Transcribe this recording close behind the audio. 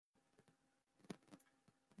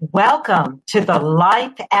Welcome to the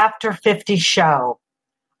Life After 50 show.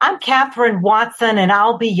 I'm Katherine Watson, and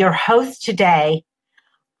I'll be your host today.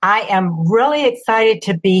 I am really excited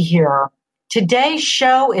to be here. Today's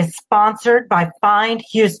show is sponsored by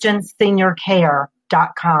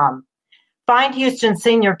FindHoustonSeniorCare.com. Find Houston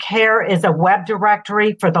Senior Care is a web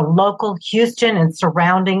directory for the local Houston and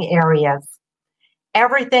surrounding areas.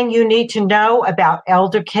 Everything you need to know about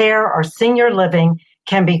elder care or senior living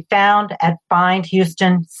can be found at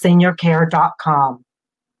FindHoustonSeniorCare.com.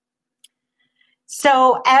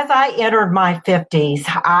 So as I entered my 50s,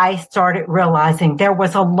 I started realizing there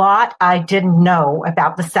was a lot I didn't know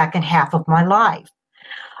about the second half of my life.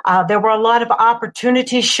 There were a lot of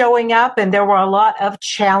opportunities showing up, and there were a lot of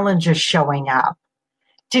challenges showing up.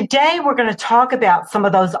 Today, we're going to talk about some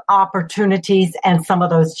of those opportunities and some of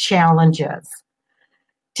those challenges.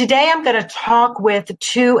 Today, I'm going to talk with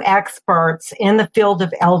two experts in the field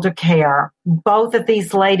of elder care. Both of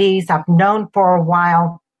these ladies I've known for a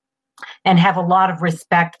while and have a lot of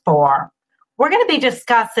respect for. We're going to be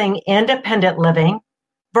discussing independent living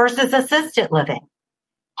versus assisted living.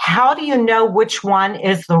 How do you know which one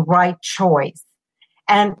is the right choice?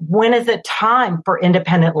 And when is it time for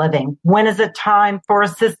independent living? When is it time for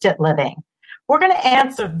assisted living? We're going to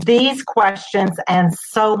answer these questions and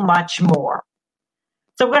so much more.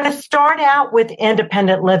 So we're going to start out with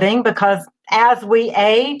independent living because as we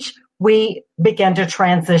age, we begin to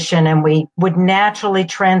transition, and we would naturally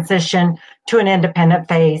transition to an independent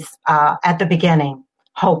phase at the beginning,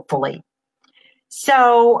 hopefully.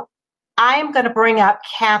 So I'm going to bring up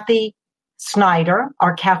Kathy Snyder,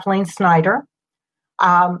 or Kathleen Snyder.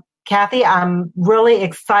 Kathy, I'm really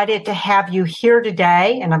excited to have you here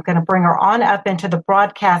today, and I'm going to bring her on up into the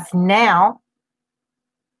broadcast now.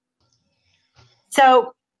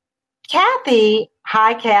 So, Kathy,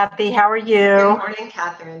 hi, Kathy. How are you? Good morning,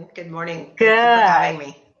 Catherine. Good morning. Good. Thank you for having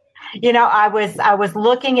me. You know, I was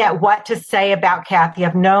looking at what to say about Kathy.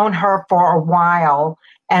 I've known her for a while,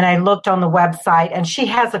 and I looked on the website, and she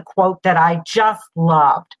has a quote that I just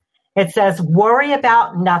loved. It says, "Worry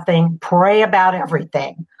about nothing, pray about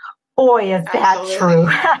everything." Boy, is that Absolutely. true.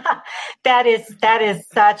 That is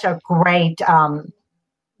such a great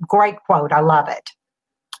quote. I love it.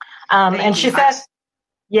 And she says,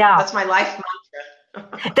 yeah. That's my life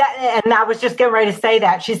mantra. And I was just getting ready to say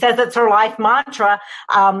that. She says it's her life mantra.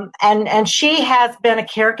 And she has been a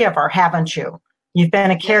caregiver, haven't you? You've been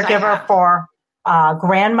a caregiver for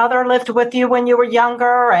grandmother lived with you when you were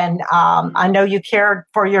younger. And I know you cared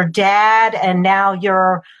for your dad, and now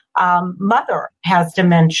your mother has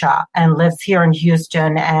dementia and lives here in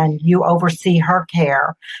Houston, and you oversee her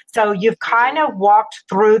care. So you've kind of walked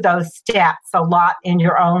through those steps a lot in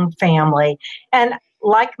your own family. And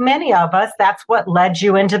like many of us, that's what led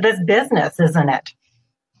you into this business, isn't it?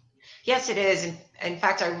 Yes, it is. In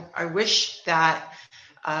fact, I wish that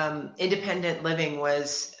independent living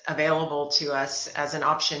was available to us as an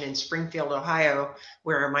option in Springfield, Ohio,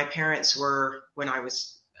 where my parents were when I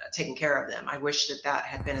was taking care of them. I wish that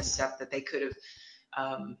had been a step that they could have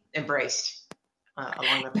embraced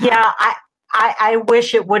along the path. Yeah, I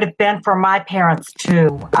wish it would have been for my parents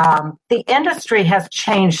too. The industry has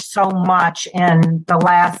changed so much in the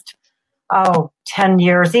last 10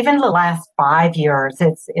 years, even the last 5 years.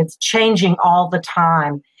 It's changing all the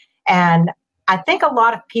time. And I think a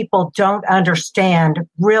lot of people don't understand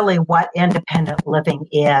really what independent living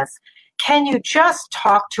is. Can you just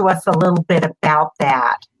talk to us a little bit about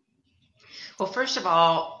that? Well, first of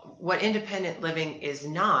all, what independent living is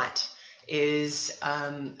not is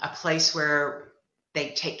a place where they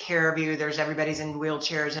take care of you. Everybody's in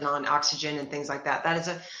wheelchairs and on oxygen and things like that. That is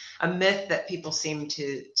a myth that people seem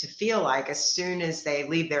to feel like as soon as they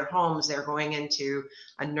leave their homes, they're going into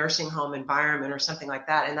a nursing home environment or something like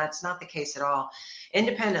that. And that's not the case at all.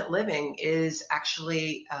 Independent living is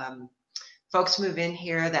actually folks move in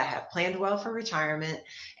here that have planned well for retirement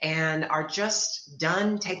and are just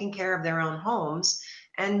done taking care of their own homes.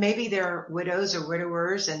 And maybe they're widows or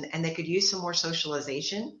widowers and they could use some more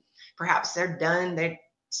socialization. Perhaps they're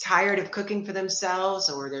tired of cooking for themselves,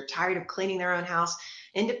 or they're tired of cleaning their own house.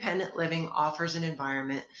 Independent living offers an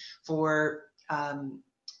environment for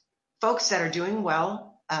folks that are doing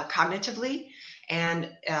well cognitively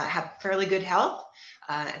and have fairly good health,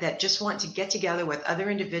 that just want to get together with other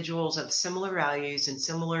individuals of similar values and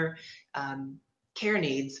similar care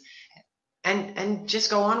needs and just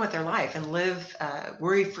go on with their life and live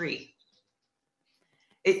worry-free.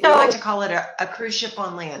 We like to call it a cruise ship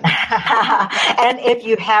on land. And if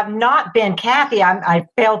you have not been, Kathy, I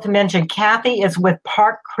failed to mention, Kathy is with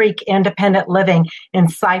Park Creek Independent Living in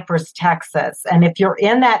Cypress, Texas. And if you're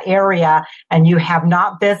in that area and you have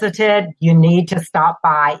not visited, you need to stop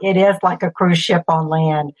by. It is like a cruise ship on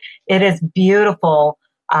land. It is beautiful.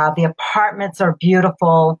 The apartments are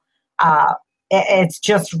beautiful. It's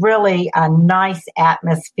just really a nice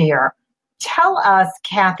atmosphere. Tell us,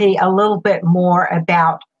 Kathy, a little bit more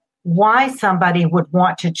about why somebody would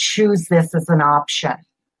want to choose this as an option.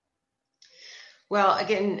 Well,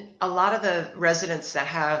 again, a lot of the residents that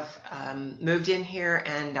have moved in here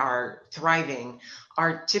and are thriving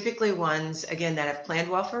are typically ones, again, that have planned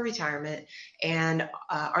well for retirement and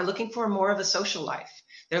are looking for more of a social life.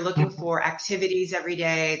 They're looking for activities every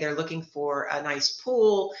day. They're looking for a nice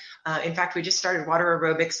pool. In fact, we just started water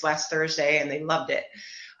aerobics last Thursday and they loved it.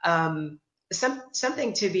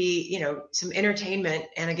 Something to be, some entertainment.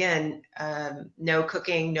 And again, no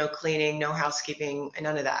cooking, no cleaning, no housekeeping, and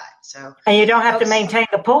none of that. So, and you don't have to maintain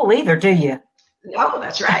the pool either, do you? No,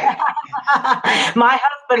 that's right. My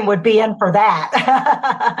husband would be in for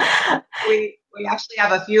that. We actually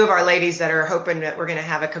have a few of our ladies that are hoping that we're going to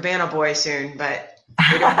have a cabana boy soon, but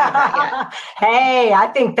we don't have that yet. Hey, I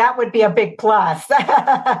think that would be a big plus.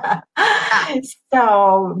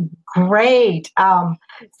 So great.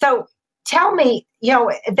 So tell me,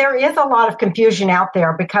 there is a lot of confusion out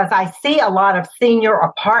there because I see a lot of senior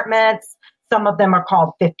apartments. Some of them are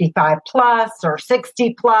called 55 plus or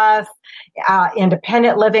 60 plus,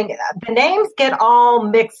 independent living. The names get all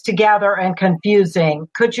mixed together and confusing.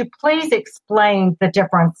 Could you please explain the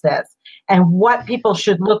differences and what people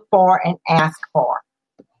should look for and ask for?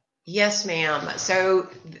 Yes, ma'am. So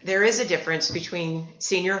there is a difference between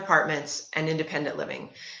senior apartments and independent living.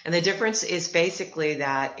 And the difference is basically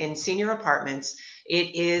that in senior apartments,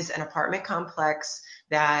 it is an apartment complex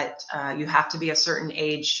that you have to be a certain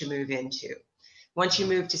age to move into. Once you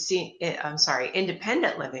move to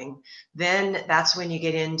independent living, then that's when you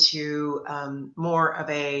get into more of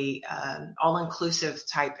a all-inclusive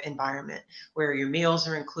type environment where your meals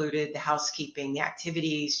are included, the housekeeping, the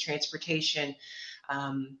activities, transportation,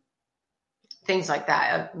 things like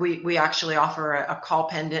that. We actually offer a call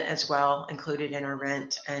pendant as well, included in our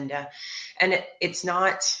rent, and it's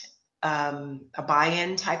not a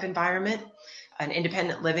buy-in type environment. Our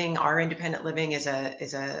independent living is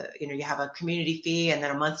you have a community fee and then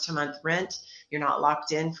a month-to-month rent. You're not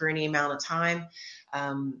locked in for any amount of time.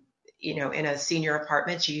 In a senior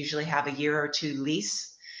apartment, you usually have a year or two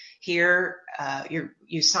lease. Here,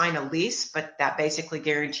 you sign a lease, but that basically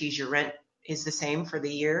guarantees your rent is the same for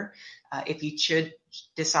the year. If you should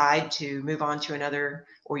decide to move on to another,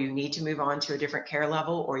 or you need to move on to a different care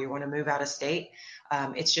level, or you want to move out of state,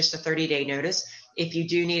 it's just a 30-day notice. If you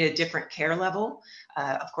do need a different care level,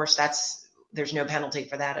 of course, there's no penalty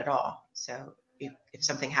for that at all. So if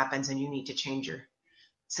something happens and you need to change your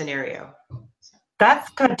scenario. That's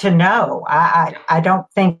good to know. I don't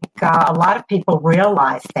think a lot of people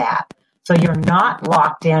realize that. So you're not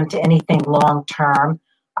locked into anything long-term.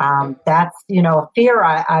 That's, a fear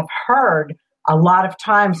I've heard a lot of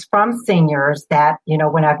times from seniors that,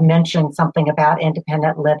 when I've mentioned something about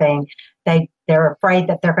independent living, they're afraid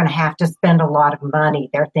that they're going to have to spend a lot of money.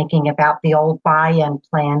 They're thinking about the old buy-in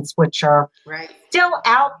plans, which are still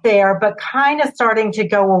out there, but kind of starting to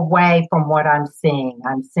go away from what I'm seeing.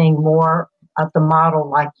 I'm seeing more of the model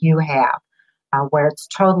like you have, where it's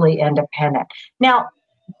totally independent. Now,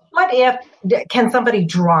 can somebody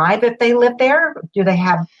drive if they live there? Do they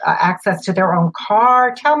have access to their own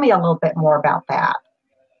car? Tell me a little bit more about that.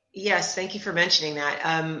 Yes, thank you for mentioning that.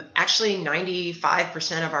 Actually,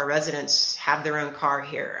 95% of our residents have their own car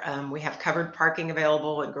here. We have covered parking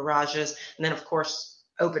available in garages, and then, of course,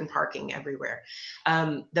 open parking everywhere.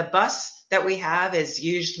 The bus that we have is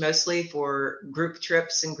used mostly for group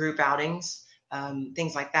trips and group outings,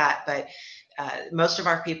 things like that. But most of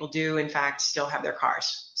our people do, in fact, still have their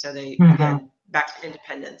cars. So they get back to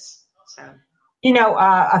independence. So.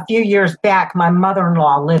 A few years back, my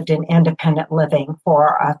mother-in-law lived in independent living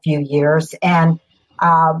for a few years. And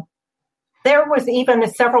there was even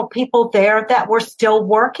several people there that were still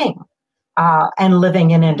working and living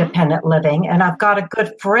in independent living. And I've got a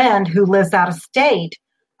good friend who lives out of state.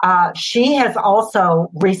 She has also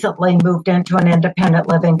recently moved into an independent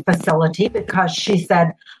living facility because she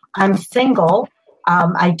said, I'm single.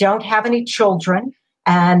 I don't have any children.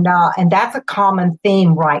 And that's a common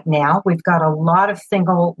theme right now. We've got a lot of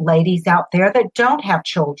single ladies out there that don't have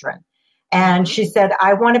children. And she said,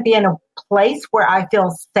 I want to be in a place where I feel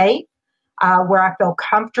safe, where I feel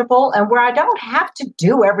comfortable, and where I don't have to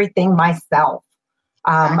do everything myself.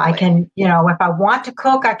 Exactly. I can, if I want to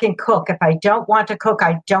cook, I can cook. If I don't want to cook,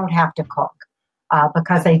 I don't have to cook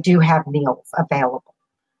because they do have meals available.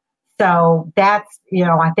 So that's,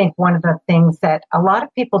 I think one of the things that a lot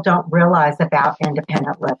of people don't realize about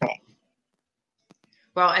independent living.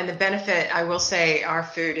 Well, and the benefit, I will say, our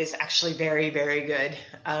food is actually very, very good.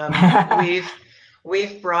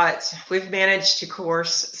 We've managed to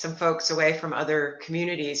coerce some folks away from other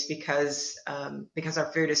communities because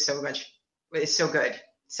our food is so good.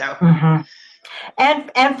 So. Mm-hmm.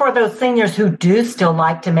 And for those seniors who do still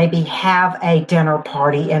like to maybe have a dinner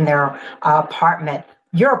party in their apartment,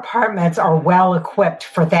 your apartments are well equipped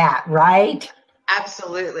for that, right?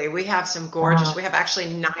 Absolutely. We have some gorgeous, we have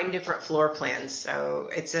actually 9 different floor plans. So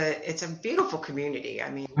it's a beautiful community. I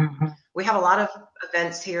mean, we have a lot of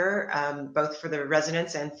events here, both for the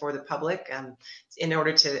residents and for the public.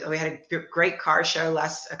 We had a great car show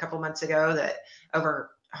a couple months ago that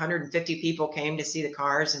over 150 people came to see the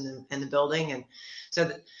cars in the building. And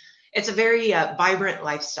so it's a very vibrant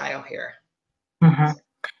lifestyle here. Mm-hmm.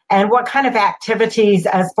 And what kind of activities,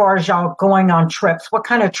 as far as y'all going on trips, what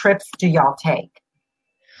kind of trips do y'all take?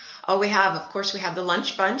 Oh, we have the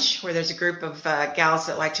lunch bunch where there's a group of gals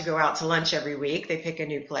that like to go out to lunch every week. They pick a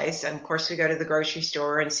new place. And of course, we go to the grocery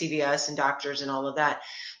store and CVS and doctors and all of that.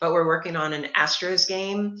 But we're working on an Astros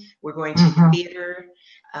game. We're going to the theater.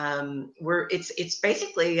 It's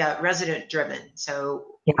basically resident driven.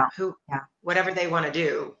 So whatever they want to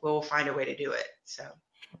do, we'll find a way to do it. So.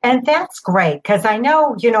 And that's great because I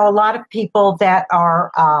know, a lot of people that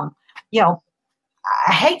are,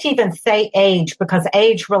 I hate to even say age because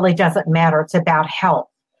age really doesn't matter. It's about health.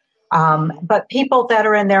 But people that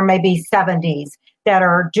are in their maybe 70s that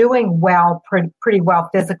are doing well, pretty well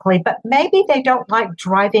physically, but maybe they don't like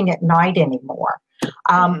driving at night anymore.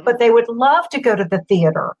 But they would love to go to the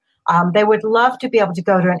theater. They would love to be able to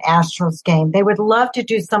go to an Astros game. They would love to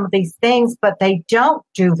do some of these things, but they don't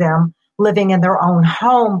do them living in their own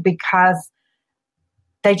home because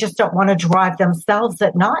they just don't want to drive themselves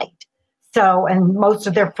at night. So, and most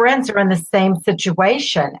of their friends are in the same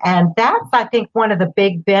situation. And that's, I think, one of the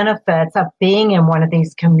big benefits of being in one of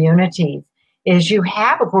these communities is you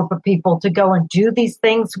have a group of people to go and do these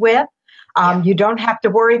things with. You don't have to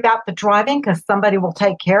worry about the driving because somebody will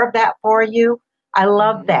take care of that for you. I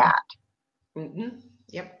love that. Mm-hmm.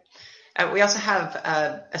 Yep. We also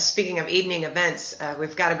have, speaking of evening events,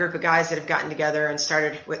 we've got a group of guys that have gotten together and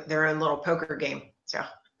started with their own little poker game. So.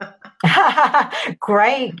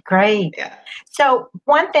 Great. Yeah. So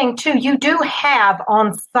one thing too, you do have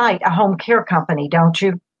on site a home care company, don't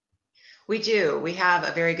you? We do. We have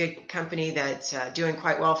a very good company that's doing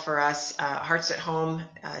quite well for us. Hearts at Home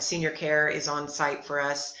Senior Care is on site for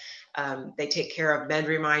us. They take care of bed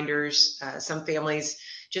reminders. Some families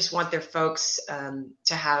just want their folks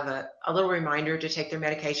to have a little reminder to take their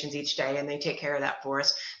medications each day, and they take care of that for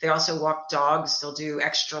us. They also walk dogs. They'll do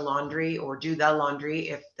extra laundry or do the laundry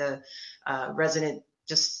if the resident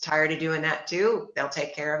just tired of doing that too. They'll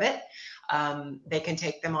take care of it. They can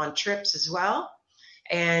take them on trips as well.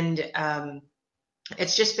 And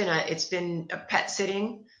it's been a pet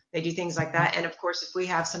sitting. They do things like that. And of course, if we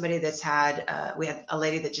have somebody that's we had a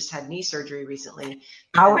lady that just had knee surgery recently.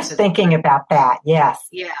 I was thinking about that. Yes.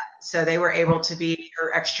 Yeah. So they were able to be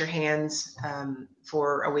her extra hands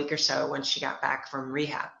for a week or so when she got back from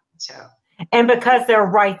rehab. So. And because they're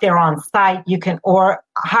right there on site, you can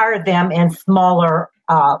hire them in smaller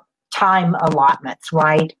time allotments,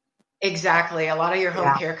 right? Exactly. A lot of your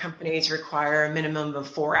home care companies require a minimum of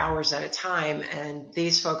 4 hours at a time, and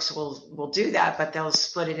these folks will do that, but they'll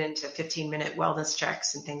split it into 15-minute wellness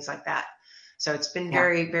checks and things like that. So it's been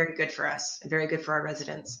very, very good for us and very good for our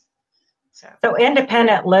residents. So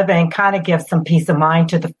independent living kind of gives some peace of mind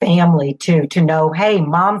to the family too, to know, hey,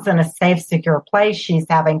 mom's in a safe, secure place. She's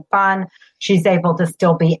having fun. She's able to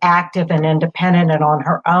still be active and independent and on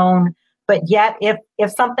her own. But yet,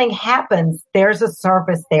 if something happens, there's a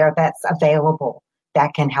service there that's available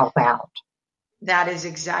that can help out. That is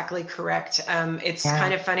exactly correct. It's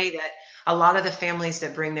kind of funny that a lot of the families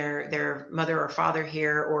that bring their mother or father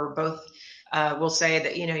here, or both, will say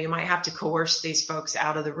that, you might have to coerce these folks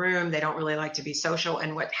out of the room. They don't really like to be social.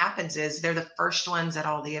 And what happens is they're the first ones at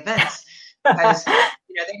all the events because, they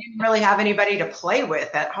didn't really have anybody to play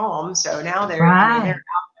with at home. So now they're out and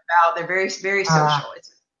about. They're very, very social.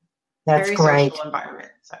 It's That's very great. Social environment.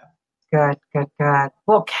 So. Good.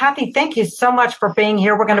 Well, Kathy, thank you so much for being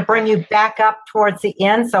here. We're going to bring you back up towards the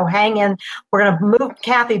end, so hang in. We're going to move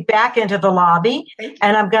Kathy back into the lobby,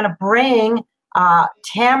 and I'm going to bring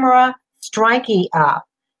Tamara Strikey up.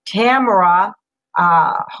 Tamara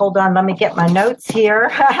Hold on, let me get my notes here.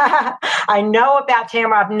 I know about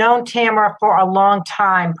Tamara. I've known Tamara for a long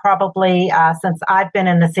time, probably since I've been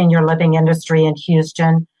in the senior living industry in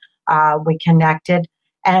Houston. We connected,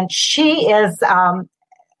 and she has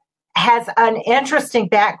an interesting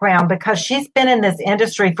background because she's been in this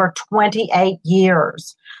industry for 28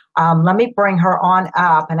 years. Let me bring her on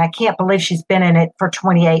up, and I can't believe she's been in it for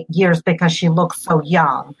 28 years because she looks so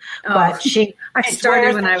young. But I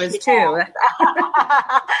started when I was 2.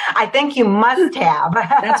 I think you must have.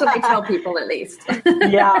 That's what I tell people, at least.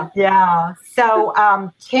 Yeah. So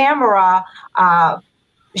Tamara,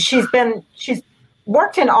 she's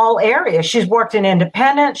worked in all areas. She's worked in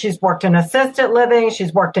independent, she's worked in assisted living,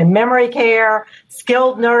 she's worked in memory care,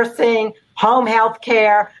 skilled nursing, home health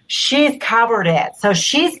care. She's covered it. So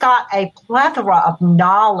she's got a plethora of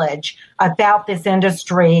knowledge about this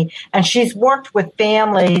industry, and she's worked with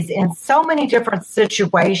families in so many different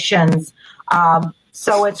situations.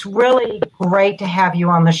 So it's really great to have you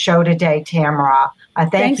on the show today, Tamara.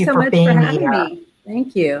 Thank you for being here. Me.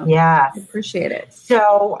 Thank you. Yes. I appreciate it.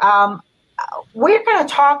 So we're going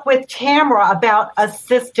to talk with Tamara about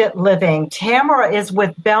assisted living. Tamara is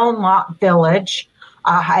with Belmont Village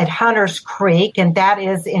at Hunters Creek, and that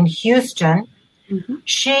is in Houston. Mm-hmm.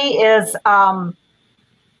 She is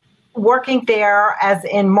working there as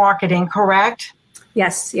in marketing, correct?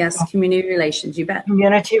 Yes. Community relations, you bet.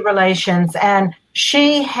 Community relations. And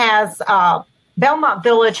she has, Belmont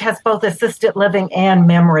Village has both assisted living and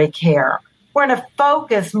memory care. We're going to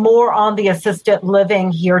focus more on the assisted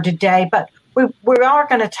living here today, but we are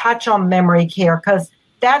going to touch on memory care because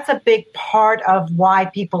that's a big part of why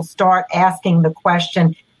people start asking the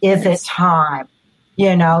question, is it time?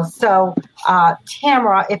 So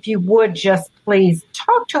Tamara, if you would just please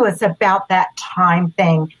talk to us about that time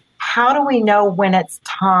thing. How do we know when it's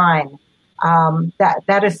time?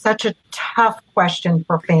 That is such a tough question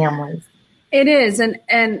for families. It is. And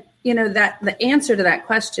that the answer to that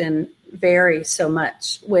question varies so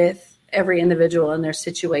much with every individual in their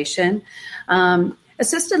situation.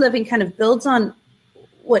 Assisted living kind of builds on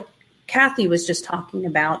what Kathy was just talking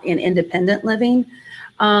about in independent living.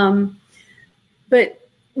 But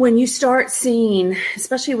when you start seeing,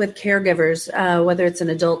 especially with caregivers, whether it's an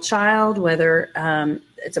adult child, whether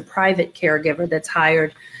it's a private caregiver that's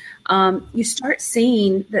hired, you start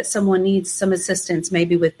seeing that someone needs some assistance,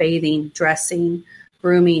 maybe with bathing, dressing,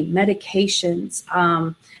 grooming, medications.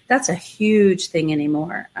 That's a huge thing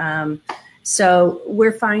anymore. So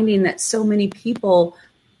we're finding that so many people,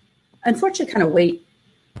 unfortunately, kind of wait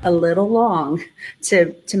a little long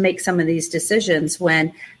to make some of these decisions,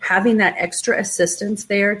 when having that extra assistance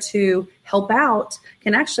there to help out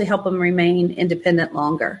can actually help them remain independent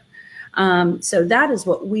longer. So that is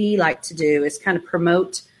what we like to do, is kind of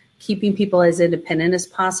promote keeping people as independent as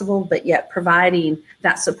possible, but yet providing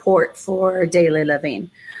that support for daily living.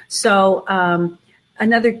 So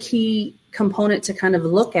another key component to kind of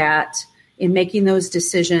look at in making those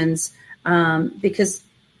decisions, because,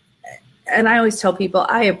 and I always tell people,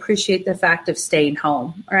 I appreciate the fact of staying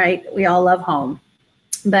home, right? We all love home,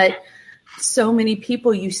 but so many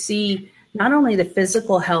people, you see not only the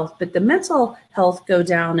physical health, but the mental health go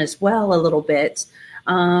down as well a little bit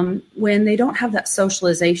when they don't have that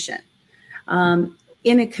socialization.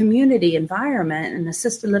 In a community environment, an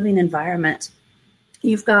assisted living environment,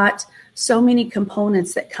 you've got so many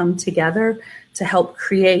components that come together to help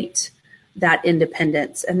create that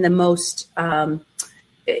independence and the most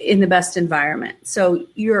in the best environment. So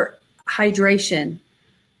your hydration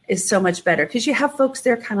is so much better because you have folks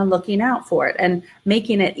there kind of looking out for it and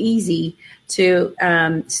making it easy to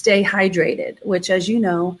stay hydrated, which, as you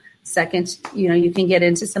know, second, you can get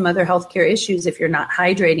into some other healthcare issues if you're not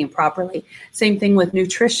hydrating properly. Same thing with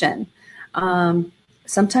nutrition.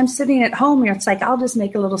 Sometimes sitting at home, it's like, I'll just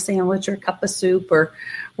make a little sandwich or a cup of soup or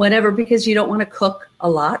whatever, because you don't want to cook a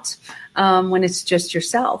lot when it's just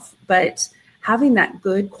yourself. But having that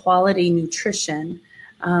good quality nutrition,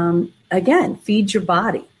 again, feeds your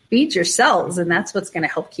body, feeds your cells, and that's what's going to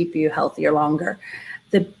help keep you healthier longer.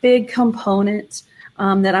 The big component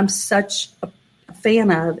that I'm such a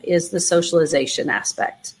fan of is the socialization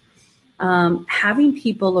aspect. Having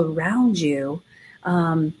people around you,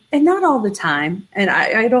 and not all the time. And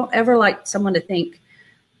I don't ever like someone to think,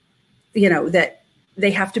 that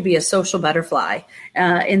they have to be a social butterfly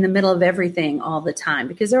in the middle of everything all the time,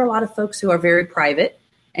 because there are a lot of folks who are very private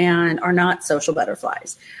and are not social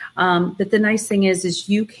butterflies. But the nice thing is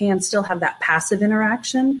you can still have that passive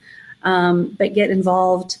interaction, but get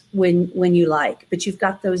involved when you like. But you've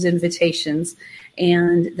got those invitations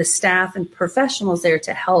and the staff and professionals there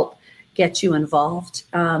to help get you involved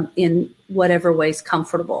in whatever way is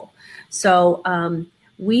comfortable. So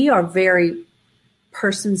we are very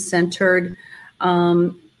person-centered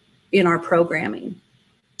in our programming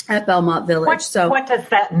at Belmont Village. What does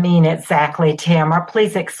that mean exactly, Tamara?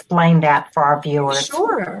 Please explain that for our viewers.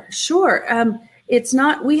 Sure. It's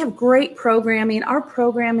not, we have great programming. Our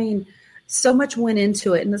programming, so much went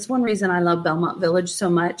into it. And that's one reason I love Belmont Village so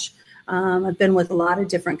much. I've been with a lot of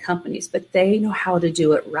different companies, but they know how to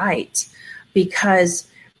do it right. Because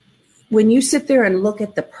when you sit there and look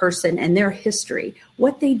at the person and their history,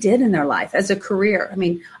 what they did in their life as a career, I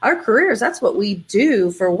mean, our careers, that's what we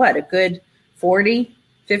do for a good 40,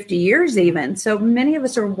 50 years even. So many of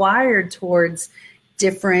us are wired towards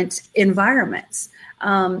different environments.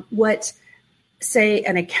 What, say,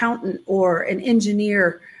 an accountant or an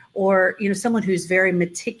engineer or, someone who's very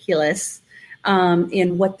meticulous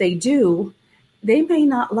in what they do, they may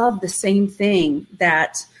not love the same thing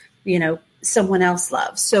that, someone else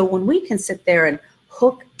loves. So when we can sit there and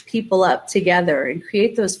hook people up together and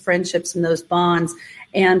create those friendships and those bonds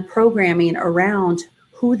and programming around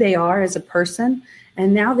who they are as a person,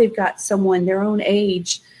 and now they've got someone their own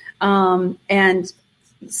age and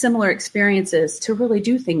similar experiences to really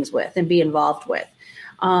do things with and be involved with.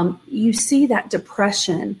 You see that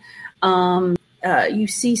depression. You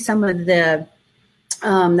see some of the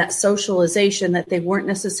that socialization that they weren't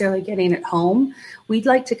necessarily getting at home. We'd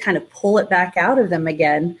like to kind of pull it back out of them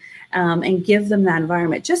again and give them that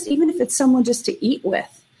environment. Just even if it's someone just to eat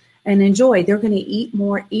with and enjoy, they're going to eat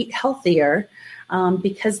more, eat healthier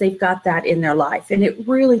because they've got that in their life. And it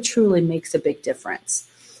really, truly makes a big difference.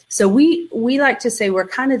 So we like to say we're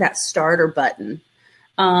kind of that starter button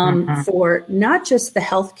for not just the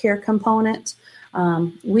healthcare component.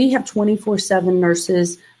 We have 24/7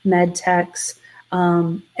 nurses, med techs,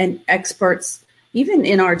 and experts, even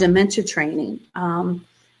in our dementia training.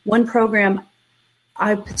 One program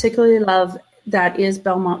I particularly love that is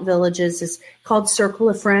Belmont Village's is called Circle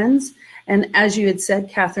of Friends. And as you had said,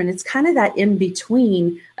 Catherine, it's kind of that in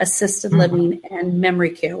between assisted living and memory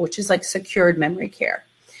care, which is like secured memory care.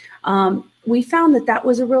 We found that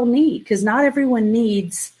was a real need because not everyone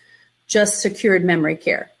needs just secured memory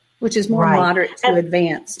care, which is more moderate to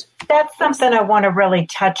advanced. That's something I want to really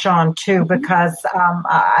touch on too, because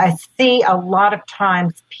I see a lot of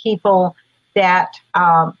times people that,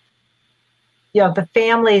 the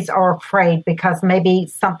families are afraid because maybe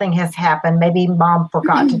something has happened. Maybe mom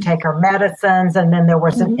forgot to take her medicines and then there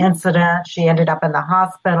was an incident. She ended up in the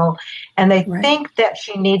hospital and they think that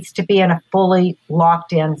she needs to be in a fully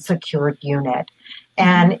locked in secured unit.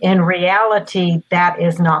 And in reality, that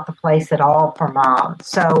is not the place at all for mom.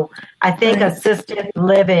 So I think assisted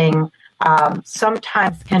living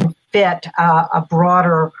sometimes can fit a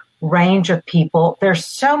broader range of people. There's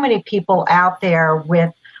so many people out there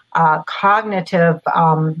with cognitive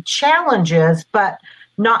challenges, but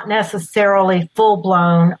not necessarily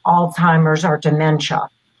full-blown Alzheimer's or dementia.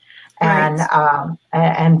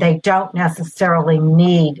 And they don't necessarily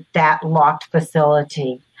need that locked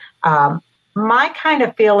facility. My kind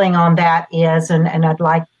of feeling on that is, and I'd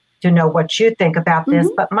like to know what you think about this,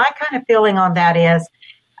 but my kind of feeling on that is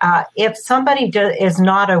if somebody is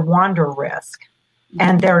not a wander risk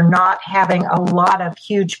and they're not having a lot of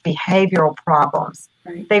huge behavioral problems,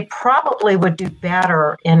 they probably would do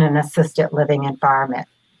better in an assisted living environment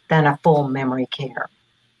than a full memory care.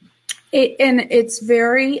 And it's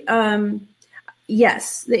very,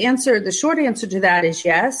 yes, the short answer to that is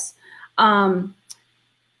yes.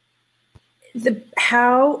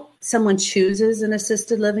 How someone chooses an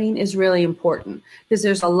assisted living is really important because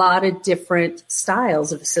there's a lot of different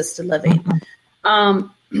styles of assisted living.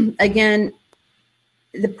 Again,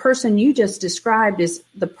 the person you just described is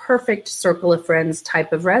the perfect Circle of Friends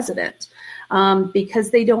type of resident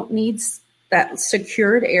because they don't need that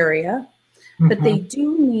secured area, but they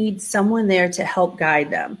do need someone there to help guide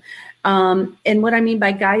them. And what I mean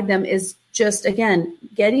by guide them is just, again,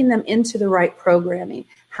 getting them into the right programming,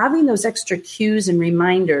 having those extra cues and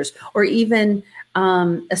reminders, or even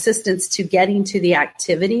assistance to getting to the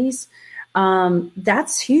activities.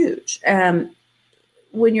 That's huge.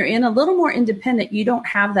 When you're in a little more independent, you don't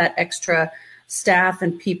have that extra staff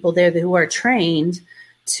and people there who are trained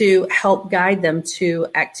to help guide them to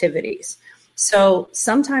activities. So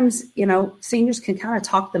sometimes, seniors can kind of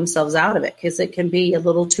talk themselves out of it because it can be a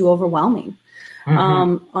little too overwhelming.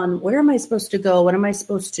 On where am I supposed to go? What am I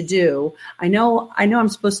supposed to do? I know I'm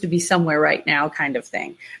supposed to be somewhere right now kind of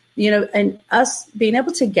thing, and us being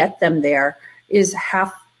able to get them there is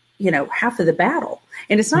half of the battle.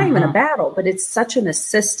 And it's not even a battle, but it's such an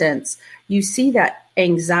assistance. You see that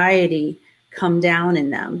anxiety come down in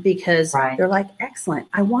them because they're like, excellent.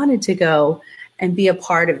 I wanted to go and be a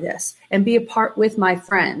part of this and be a part with my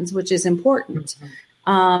friends, which is important.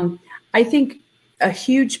 Mm-hmm. I think a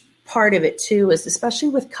huge part of it too is especially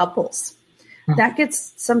with couples. Mm-hmm. That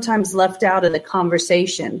gets sometimes left out of the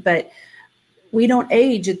conversation, but we don't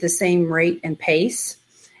age at the same rate and pace.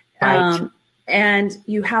 Right. And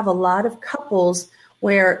you have a lot of couples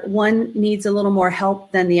where one needs a little more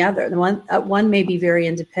help than the other. The one may be very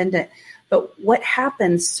independent, but what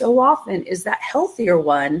happens so often is that healthier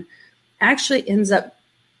one actually ends up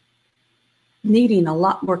needing a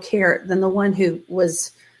lot more care than the one who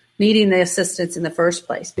was needing the assistance in the first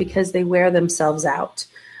place because they wear themselves out.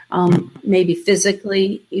 Maybe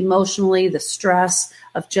physically, emotionally, the stress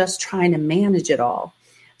of just trying to manage it all.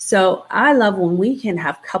 So I love when we can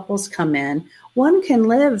have couples come in. One can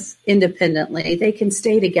live independently. They can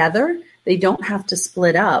stay together. They don't have to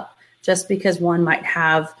split up just because one might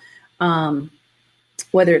have,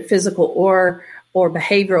 whether it's physical or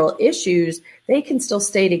behavioral issues, they can still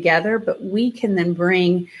stay together, but we can then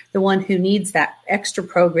bring the one who needs that extra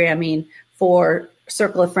programming for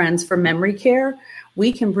Circle of Friends for memory care.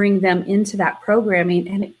 We can bring them into that programming,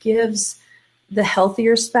 and it gives the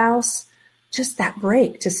healthier spouse just that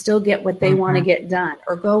break to still get what they want to get done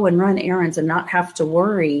or go and run errands and not have to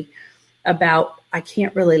worry about, I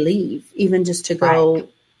can't really leave, even just to go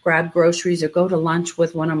grab groceries or go to lunch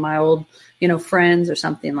with one of my old, friends or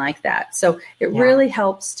something like that. So it really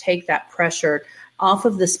helps take that pressure off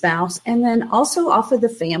of the spouse and then also off of the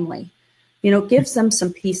family. Gives them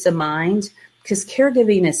some peace of mind because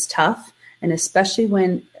caregiving is tough. And especially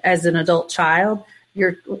when, as an adult child,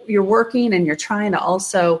 you're working and you're trying to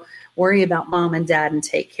also worry about mom and dad and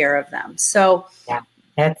take care of them. So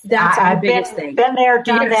that's our biggest thing. Been there,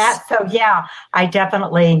 done that. So I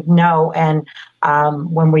definitely know. And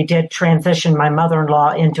when we did transition my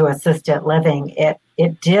mother-in-law into assisted living,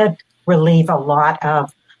 it did relieve a lot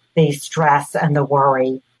of the stress and the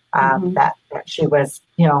worry that she was,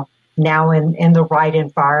 now in the right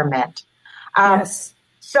environment.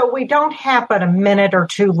 So we don't have but a minute or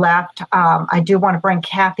two left. I do want to bring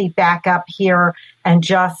Kathy back up here and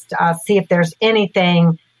just see if there's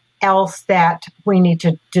anything else that we need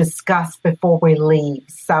to discuss before we leave.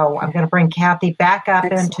 So I'm going to bring Kathy back up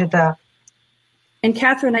into the... And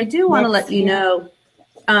Catherine, I do want to let you know,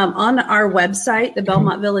 on our website, the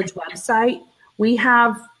Belmont Village website, we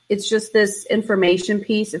have, it's just this information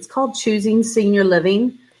piece. It's called Choosing Senior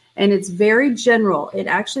Living, and it's very general. It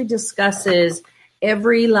actually discusses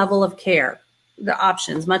every level of care, the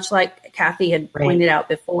options, much like Kathy had pointed out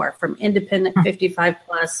before, from independent 55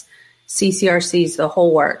 plus, CCRCs, the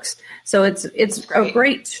whole works. So it's a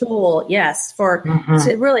great tool,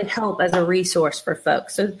 to really help as a resource for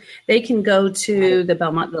folks. So they can go to the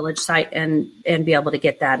Belmont Village site and be able to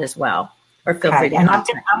get that as well. Or feel free to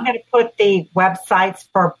contact me. I'm going to put the websites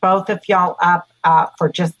for both of y'all up for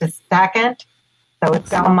just a second. So it's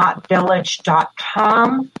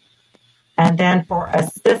belmontvillage.com. And then for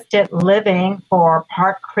assisted living, for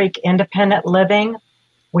Park Creek Independent Living,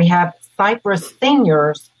 we have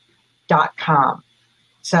cypressseniors.com.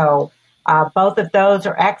 So both of those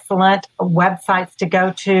are excellent websites to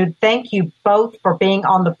go to. Thank you both for being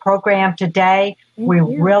on the program today. We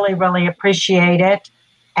really, really appreciate it.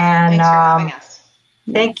 And thanks for having us.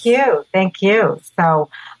 Thank you. Thank you. So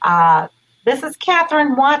this is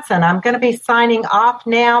Catherine Watson. I'm going to be signing off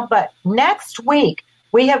now, but next week,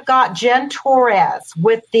 we have got Jen Torres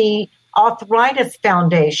with the Arthritis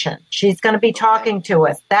Foundation. She's going to be talking to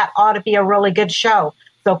us. That ought to be a really good show.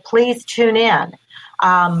 So please tune in.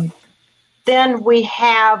 Then we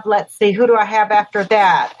have, let's see, who do I have after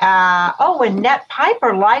that? Annette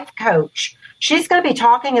Piper, life coach. She's going to be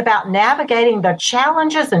talking about navigating the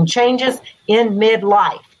challenges and changes in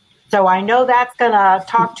midlife. So I know that's going to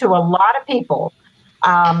talk to a lot of people.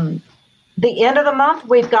 The end of the month,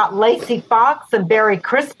 we've got Lacey Fox and Barry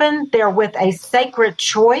Crispin. They're with A Sacred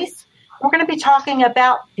Choice. We're going to be talking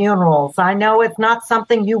about funerals. I know it's not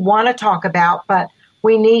something you want to talk about, but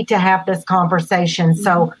we need to have this conversation.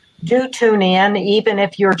 So do tune in, even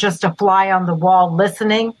if you're just a fly on the wall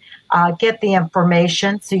listening. Get the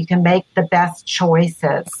information so you can make the best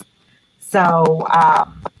choices. So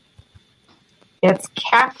it's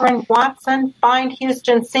Catherine Watson. Find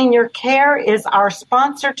Houston Senior Care is our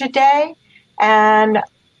sponsor today. And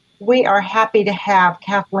we are happy to have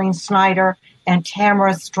Kathleen Snyder and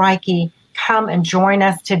Tamara Strikey come and join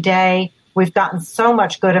us today. We've gotten so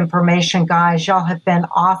much good information, guys. Y'all have been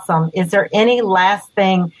awesome. Is there any last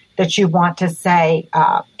thing that you want to say,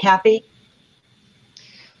 Kathy?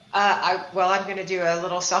 I'm going to do a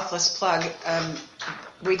little selfless plug.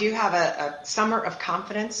 We do have a Summer of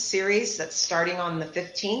Confidence series that's starting on the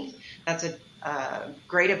 15th. That's a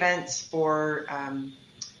great event for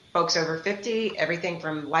folks over 50, everything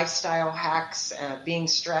from lifestyle hacks, being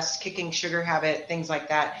stressed, kicking sugar habit, things like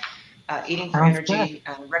that, eating for energy.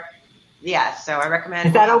 So I recommend.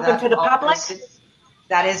 Is that open to the public?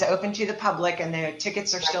 That is open to the public, and the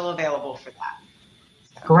tickets are still available for that.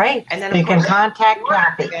 So. Great. And then you can contact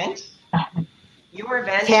Kathy. Your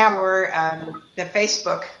event for the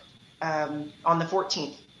Facebook on the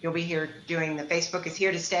 14th. You'll be here doing the Facebook is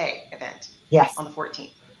Here to Stay event. Yes. On the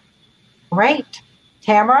 14th. Great.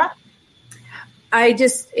 Tamara? I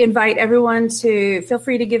just invite everyone to feel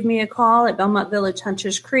free to give me a call at Belmont Village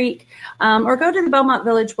Hunters Creek, or go to the Belmont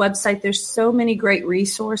Village website. There's so many great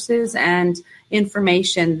resources and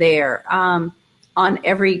information there on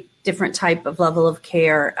every different type of level of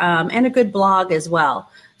care, and a good blog as well.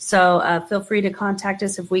 So feel free to contact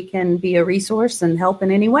us if we can be a resource and help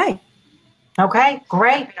in any way. Okay,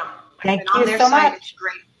 great. Thank you so much. It's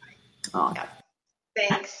great. Oh. Yeah.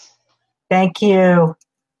 Thanks. Thank you.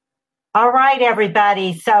 All right,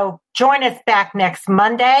 everybody. So join us back next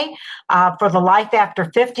Monday for the Life After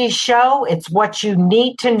 50 show. It's what you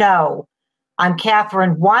need to know. I'm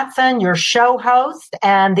Katherine Watson, your show host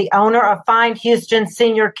and the owner of Find Houston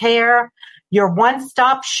Senior Care, your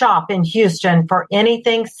one-stop shop in Houston for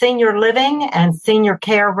anything senior living and senior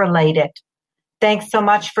care related. Thanks so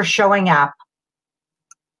much for showing up.